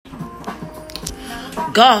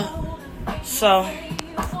God. So,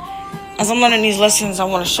 as I'm learning these lessons, I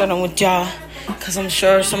want to share them with y'all, because I'm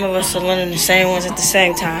sure some of us are learning the same ones at the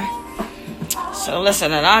same time. So the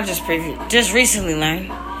lesson that I just recently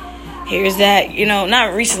learned here is that,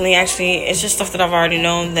 not recently actually, it's just stuff that I've already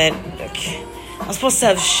known that I'm supposed to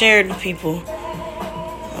have shared with people.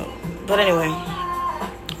 But anyway,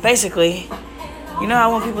 basically,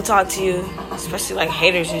 how when people talk to you, especially like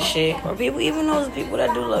haters and shit, or people, even those people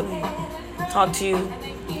that do love you, talk to you,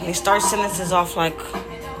 and they start sentences off like,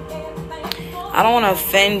 I don't want to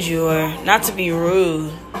offend you, or not to be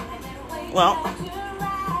rude. Well,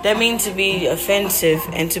 that means to be offensive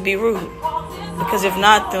and to be rude. Because if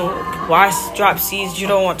not, then why drop seeds you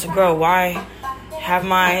don't want to grow? Why have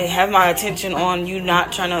my attention on you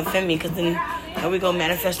not trying to offend me? Because then here we go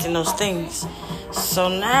manifesting those things. So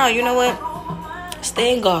now, you know what?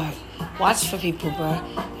 Stay in guard. Watch for people, bro.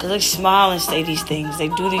 Because they smile and say these things. They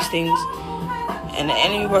do these things. And the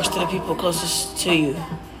enemy works to the people closest to you.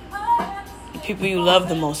 The people you love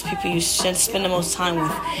the most. People you should spend the most time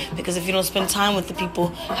with. Because if you don't spend time with the people,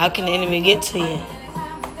 how can the enemy get to you?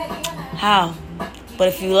 How? But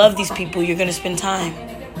if you love these people, you're going to spend time.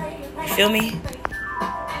 You feel me?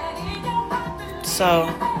 So,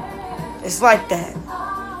 it's like that.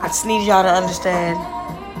 I just need y'all to understand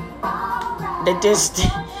that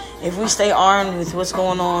if we stay armed with what's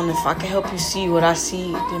going on, if I can help you see what I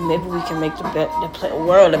see, then maybe we can make the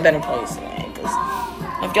world a better place, man. Because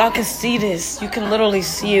if y'all can see this, you can literally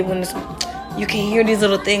see it you can hear these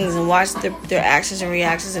little things and watch their actions and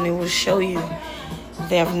reactions, and it will show you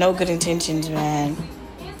they have no good intentions, man.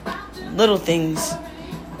 Little things,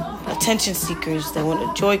 attention seekers, they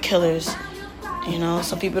want joy killers.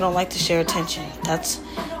 Some people don't like to share attention. That's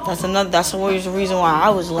the reason why I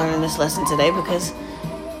was learning this lesson today, because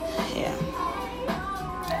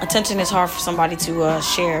attention is hard for somebody to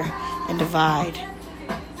share and divide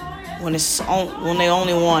when they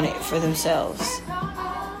only want it for themselves.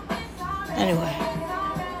 Anyway,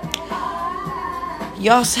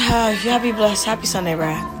 y'all be blessed. Happy Sunday,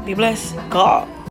 bro. Be blessed. God.